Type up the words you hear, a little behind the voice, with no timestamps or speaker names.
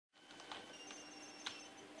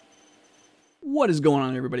What is going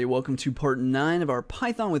on, everybody? Welcome to part 9 of our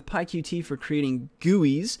Python with PyQt for creating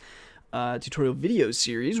GUIs tutorial video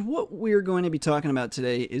series. What we're going to be talking about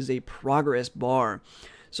today is a progress bar.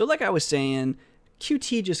 So like I was saying,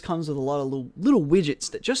 Qt just comes with a lot of little widgets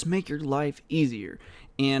that just make your life easier.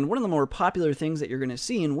 And one of the more popular things that you're going to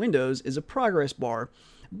see in Windows is a progress bar.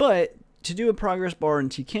 But to do a progress bar in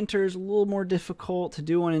tkinter is a little more difficult. To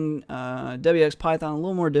do one in WX Python, a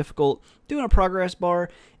little more difficult. Doing a progress bar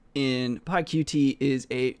in PyQt is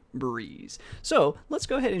a breeze. So let's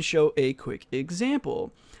go ahead and show a quick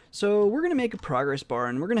example. So we're going to make a progress bar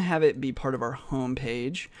and we're going to have it be part of our home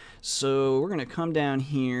page. So we're going to come down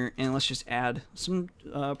here and let's just add some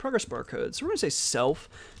progress bar code. So we're going to say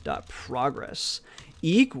self.progress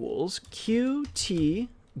equals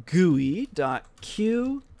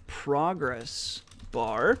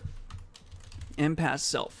QtGui.QProgressBar and pass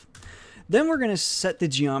self. Then we're going to set the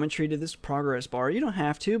geometry to this progress bar. You don't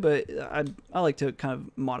have to, but I like to kind of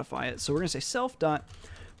modify it. So we're going to say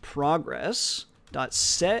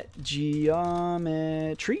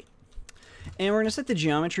self.progress.setGeometry. And we're going to set the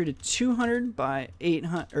geometry to 200 by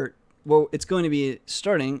 800, or well, it's going to be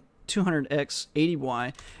starting 200x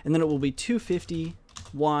 80y, and then it will be 250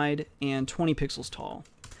 wide and 20 pixels tall.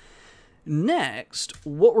 Next,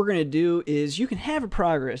 what we're going to do is you can have a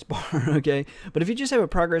progress bar, okay? But if you just have a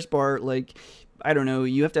progress bar, like, I don't know,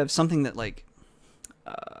 you have to have something that, like,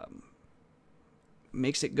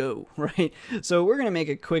 makes it go, right? So we're going to make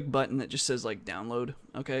a quick button that just says, like, download,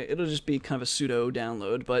 okay? It'll just be kind of a pseudo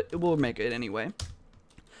download, but it will make it anyway.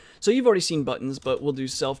 So you've already seen buttons, but we'll do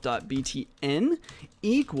self.btn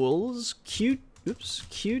equals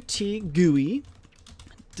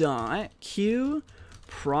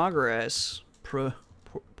QtGui.QProgress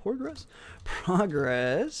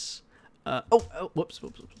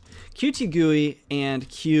QtGui and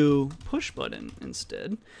Q push button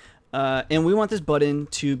instead. And we want this button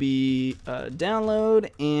to be download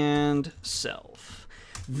and self.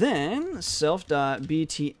 Then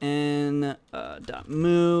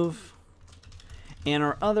self.btn.move. And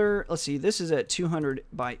our other, let's see, this is at 200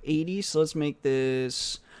 by 80, so let's make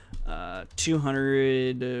this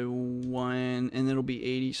 201, and then it'll be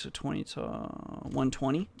 80, so 20 to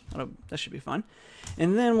 120. That should be fine.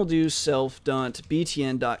 And then we'll do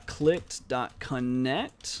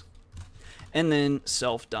self.btn.clicked.connect, and then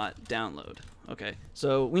self.download. Okay,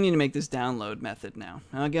 so we need to make this download method now.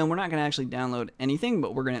 Now again, we're not going to actually download anything,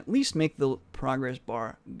 but we're going to at least make the progress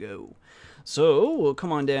bar go. So we'll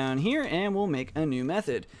come on down here and we'll make a new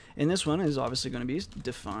method. And this one is obviously going to be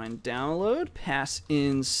define download, pass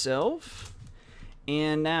in self.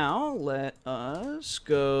 And now let us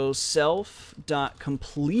go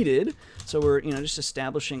self.completed. So we're just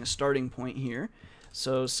establishing a starting point here.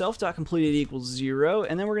 So self.completed equals 0,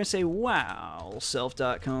 and then we're going to say wow,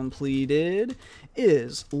 self.completed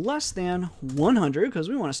is less than 100 because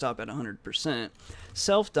we want to stop at 100%.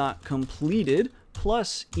 Self.completed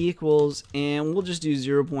plus equals, and we'll just do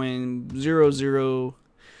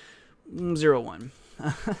 0.0001.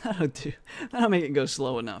 That'll make it go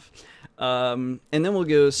slow enough. And then we'll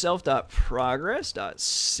go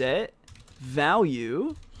self.progress.set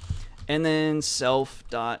value, and then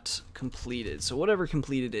self.completed. So whatever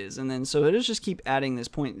completed is, and then so it'll just keep adding this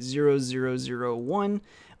 0.0001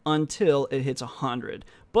 until it hits 100.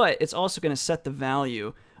 But it's also going to set the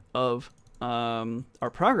value of our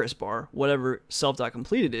progress bar, whatever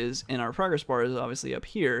self.completed is, and our progress bar is obviously up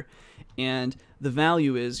here, and the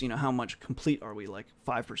value is, how much complete are we, like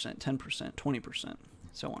 5%, 10%, 20%,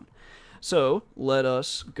 so on. So let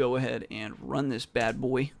us go ahead and run this bad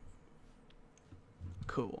boy.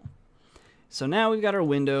 Cool. So now we've got our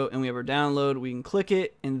window and we have our download. We can click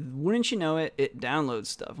it, and wouldn't you know it, it downloads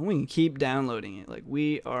stuff, and we can keep downloading it. Like,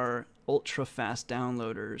 we are ultra fast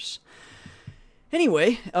downloaders.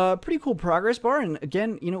 Anyway, pretty cool progress bar, and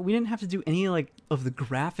again, we didn't have to do any of the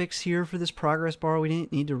graphics here for this progress bar. We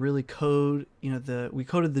didn't need to really code, we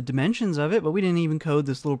coded the dimensions of it, but we didn't even code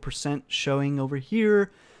this little percent showing over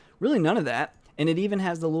here. Really none of that. And it even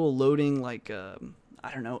has the little loading, I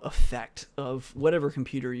don't know, effect of whatever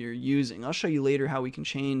computer you're using. I'll show you later how we can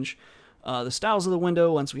change the styles of the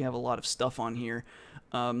window once we have a lot of stuff on here.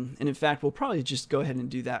 And in fact, we'll probably just go ahead and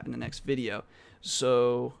do that in the next video.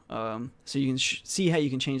 So so you can see how you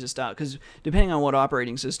can change the style, because depending on what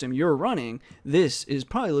operating system you're running, this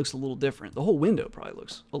probably looks a little different. The whole window probably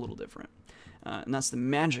looks a little different. And that's the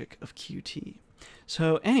magic of Qt.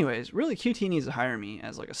 So anyways, really Qt needs to hire me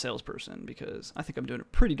as like a salesperson, because I think I'm doing a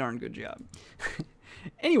pretty darn good job.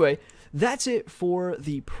 Anyway, that's it for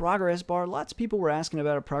the progress bar. Lots of people were asking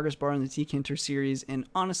about a progress bar in the tkinter series, and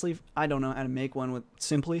honestly, I don't know how to make one with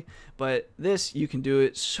simply, but this, you can do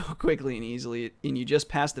it so quickly and easily, and you just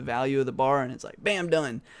pass the value of the bar, and it's like, bam,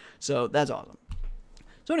 done. So that's awesome.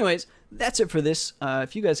 So anyways, that's it for this.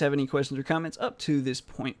 If you guys have any questions or comments up to this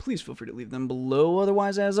point, please feel free to leave them below.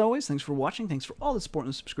 Otherwise, as always, thanks for watching. Thanks for all the support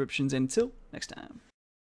and subscriptions. And until next time.